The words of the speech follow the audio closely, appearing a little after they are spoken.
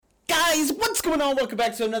guys, what's going on? Welcome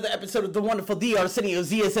back to another episode of the wonderful The Arsenio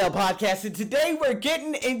ZSL podcast, and today we're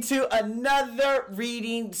getting into another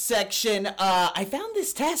reading section. I found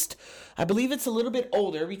this test. I believe it's a little bit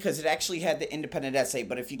older because it actually had the independent essay,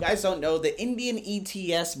 but if you guys don't know, the Indian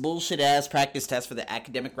ETS bullshit-ass practice test for the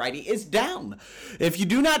academic writing is down. If you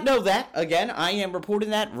do not know that, again, I am reporting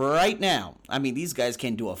that right now. I mean, these guys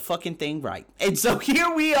can't do a fucking thing right. And so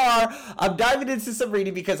here we are. I'm diving into some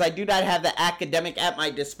reading because I do not have the academic at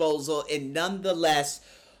my disposal, and nonetheless,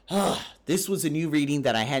 this was a new reading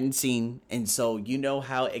that I hadn't seen, and so you know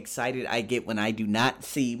how excited I get when I do not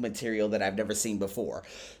see material that I've never seen before.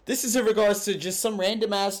 This is in regards to just some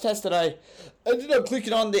random ass test that I ended up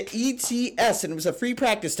clicking on, the ETS, and it was a free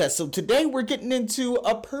practice test. So today we're getting into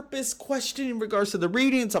a purpose question in regards to the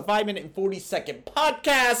reading. It's a 5-minute and 40-second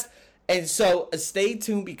podcast, and so stay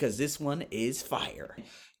tuned because this one is fire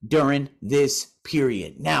during this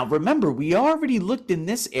period. Now remember, we already looked in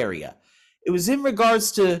this area. It was in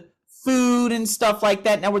regards to food and stuff like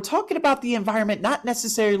that. Now we're talking about the environment, not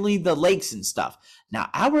necessarily the lakes and stuff. Now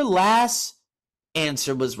our last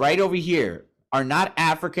answer was right over here, are not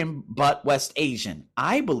African but West Asian.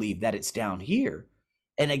 I believe that it's down here.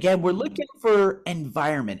 And again, we're looking for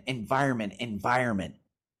environment.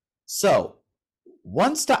 So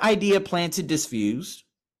once the idea planted diffused,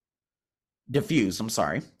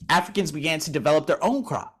 Africans began to develop their own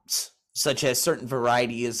crops, such as certain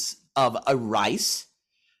varieties of a rice,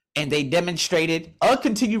 and they demonstrated a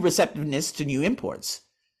continued receptiveness to new imports.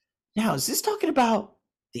 Now, is this talking about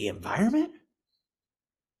the environment?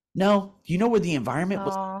 No. Do you know where the environment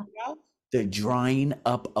was talking about? The drying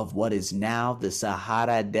up of what is now the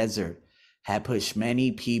Sahara Desert had pushed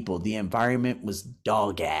many people. The environment was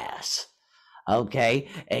dog ass. Okay?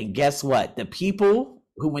 And guess what? The people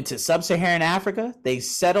who went to sub-Saharan Africa, they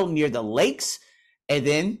settled near the lakes, and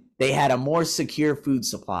then they had a more secure food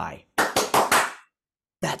supply.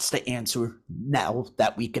 That's the answer now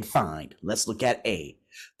that we could find. Let's look at A.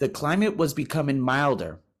 The climate was becoming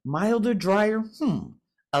milder. Milder, drier?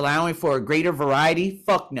 Allowing for a greater variety?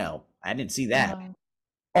 Fuck no. I didn't see that. No.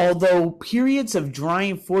 Although periods of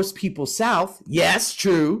drying forced people south, yes,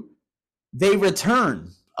 true, they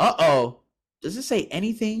return. Uh-oh. Does it say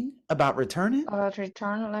anything about returning? About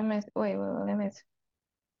return? Wait, let me.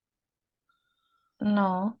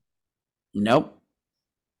 No.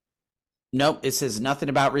 Nope, it says nothing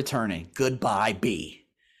about returning. Goodbye, B.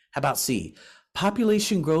 How about C?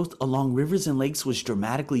 Population growth along rivers and lakes was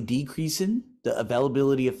dramatically decreasing the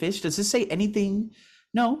availability of fish. Does this say anything?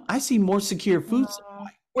 No, I see more secure food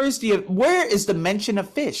supply. Where is the mention of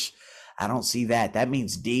fish? I don't see that. That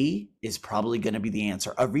means D is probably going to be the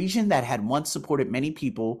answer. A region that had once supported many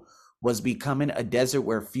people was becoming a desert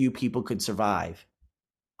where few people could survive.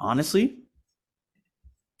 Honestly,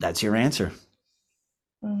 that's your answer.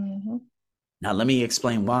 Mm-hmm. Now, let me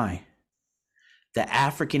explain why. The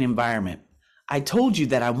African environment. I told you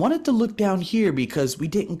that I wanted to look down here because we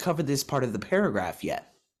didn't cover this part of the paragraph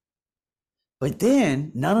yet. But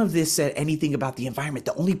then none of this said anything about the environment.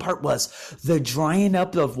 The only part was the drying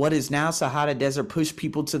up of what is now Sahara Desert pushed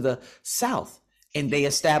people to the south, and they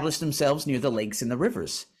established themselves near the lakes and the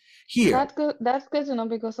rivers. Here. That's good to know,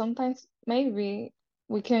 because sometimes maybe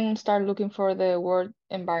we can start looking for the word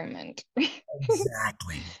environment.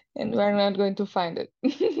 Exactly. And we're not going to find it.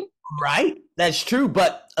 Right? That's true.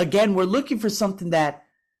 But again, we're looking for something that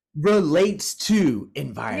relates to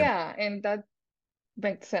environment. Yeah, and that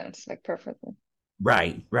makes sense, like perfectly.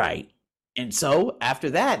 Right. And so after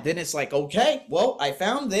that, then it's like, okay, well, I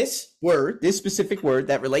found this specific word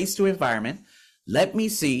that relates to environment. Let me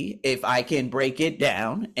see if I can break it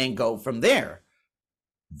down and go from there.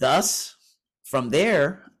 Thus, from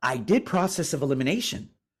there, I did process of elimination.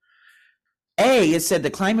 A, it said the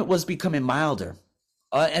climate was becoming milder.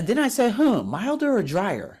 And then I said, milder or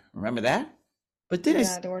drier? Remember that? But then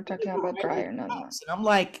they were talking about drier, not milder. And I'm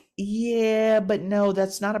like, yeah, but no,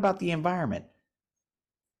 that's not about the environment.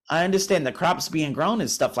 I understand the crops being grown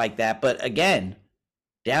and stuff like that. But again,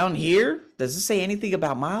 down here, does it say anything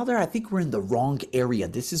about milder? I think we're in the wrong area.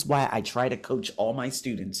 This is why I try to coach all my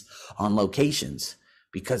students on locations.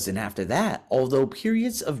 Because then after that, although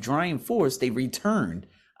periods of drying force, they returned.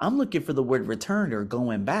 I'm looking for the word returned or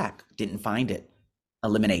going back. Didn't find it.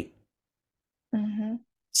 Eliminate. Mm-hmm.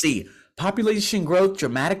 C, population growth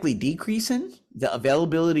dramatically decreasing the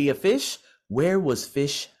availability of fish. Where was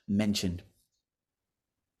fish mentioned?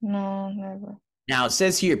 No, never. Now it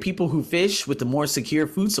says here, people who fish with the more secure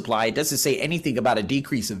food supply. It doesn't say anything about a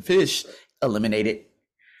decrease in fish. Eliminate it.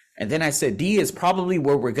 And then I said D is probably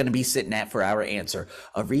where we're going to be sitting at for our answer.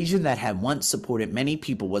 A region that had once supported many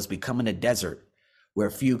people was becoming a desert where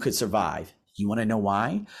few could survive. You want to know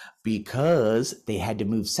why? Because they had to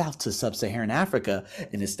move south to sub-Saharan Africa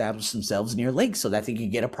and establish themselves near lakes so that they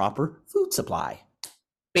could get a proper food supply.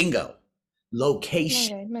 Bingo.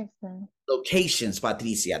 Location. Okay, makes sense. Locations,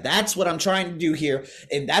 Patricia. That's what I'm trying to do here.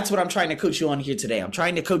 And that's what I'm trying to coach you on here today. I'm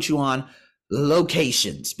trying to coach you on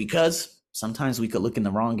locations because sometimes we could look in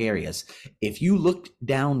the wrong areas. If you looked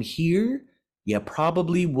down here, you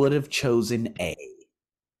probably would have chosen A.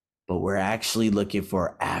 But we're actually looking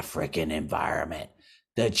for African environment.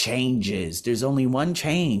 The changes. There's only one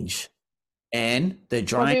change. And the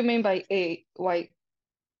drawing. What do you mean by A? Why?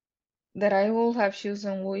 That I will have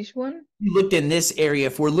chosen which one? You looked in this area.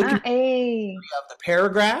 If we're looking at A. the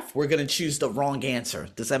paragraph, we're going to choose the wrong answer.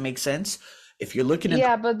 Does that make sense? If you're looking at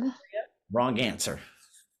Yeah, the but wrong answer.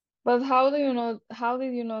 but how do you know? How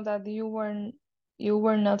did you know that you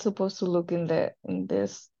were not supposed to look in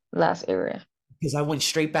this last area? Because I went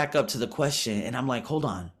straight back up to the question and I'm like, hold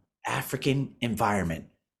on, African environment.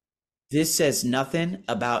 This says nothing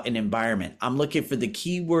about an environment. I'm looking for the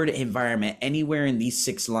keyword environment anywhere in these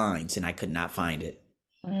 6 lines and I could not find it.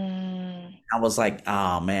 I was like,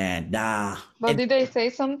 oh man, nah. But did they say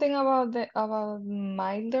something about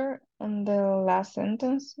milder in the last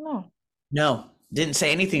sentence? No. No, didn't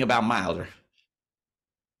say anything about milder.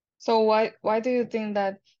 So why do you think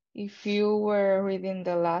that if you were reading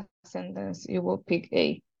the last sentence, you will pick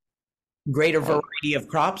A? Greater variety of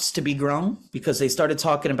crops to be grown because they started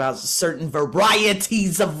talking about certain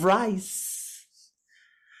varieties of rice.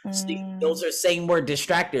 See, those are same word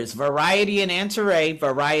distractors. Variety in answer A,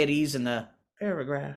 varieties in the paragraph.